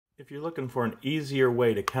If you're looking for an easier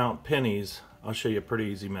way to count pennies, I'll show you a pretty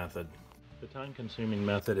easy method. The time-consuming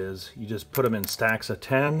method is you just put them in stacks of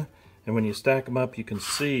 10, and when you stack them up, you can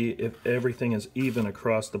see if everything is even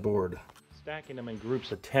across the board. Stacking them in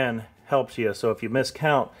groups of 10 helps you, so if you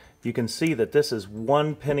miscount, you can see that this is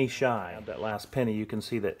 1 penny shy. That last penny, you can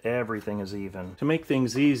see that everything is even. To make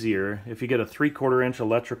things easier, if you get a 3/4 inch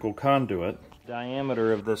electrical conduit, the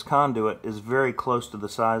diameter of this conduit is very close to the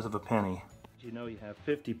size of a penny. You know you have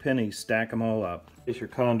 50 pennies, stack them all up. Place your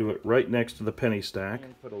conduit right next to the penny stack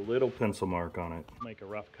and put a little pencil mark on it. Make a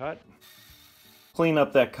rough cut. Clean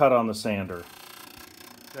up that cut on the sander.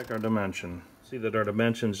 Check our dimension. See that our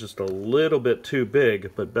dimension's just a little bit too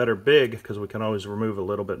big, but better big because we can always remove a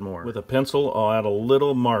little bit more. With a pencil, I'll add a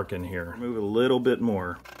little mark in here. Remove a little bit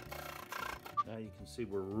more. Now you can see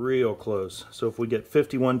we're real close. So if we get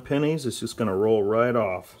 51 pennies, it's just going to roll right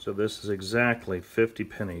off. So this is exactly 50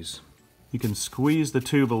 pennies. You can squeeze the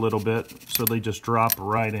tube a little bit so they just drop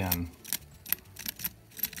right in.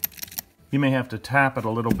 You may have to tap it a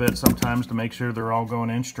little bit sometimes to make sure they're all going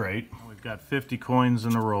in straight. We've got 50 coins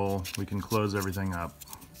in a roll. We can close everything up.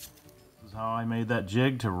 This is how I made that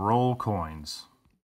jig to roll coins.